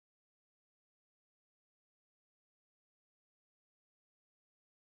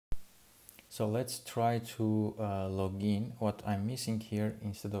So let's try to log in. What I'm missing here,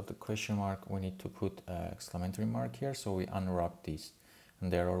 instead of the question mark, we need to put exclamatory mark here. So we unwrap this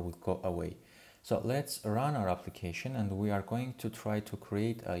and the error will go away. So let's run our application and we are going to try to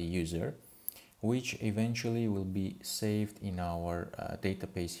create a user which eventually will be saved in our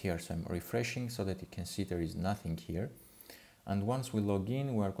database here. So I'm refreshing so that you can see there is nothing here. And once we log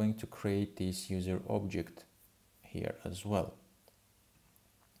in, we are going to create this user object here as well.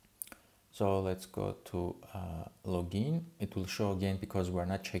 So let's go to login. It will show again because we're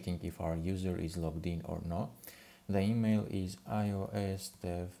not checking if our user is logged in or not. The email is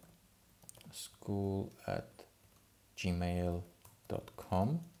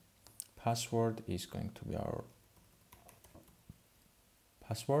iosdevschool@gmail.com. Password is going to be our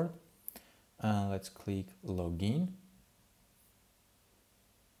password. And let's click login.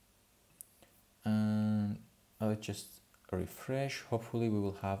 And let's just refresh. Hopefully we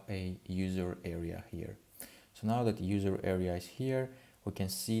will have a user area here. So now that the user area is here, we can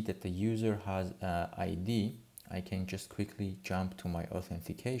see that the user has ID. I can just quickly jump to my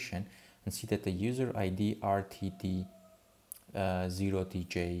authentication and see that the user ID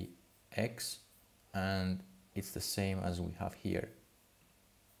RTT0DJX, and it's the same as we have here,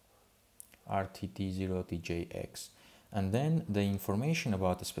 RTT0DJX. And then the information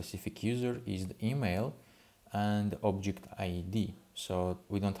about the specific user is the email and object ID. So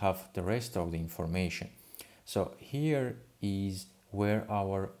we don't have the rest of the information. So here is where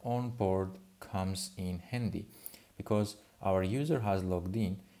our onboard comes in handy, because our user has logged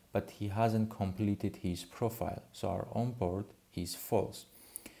in, but he hasn't completed his profile. So our onboard is false.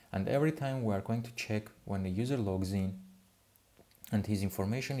 And every time we are going to check when the user logs in and his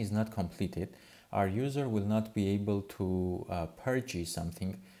information is not completed, our user will not be able to purchase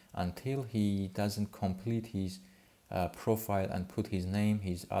something until he doesn't complete his profile and put his name,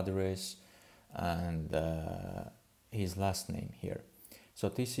 his address, and his last name here. So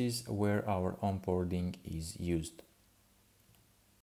this is where our onboarding is used.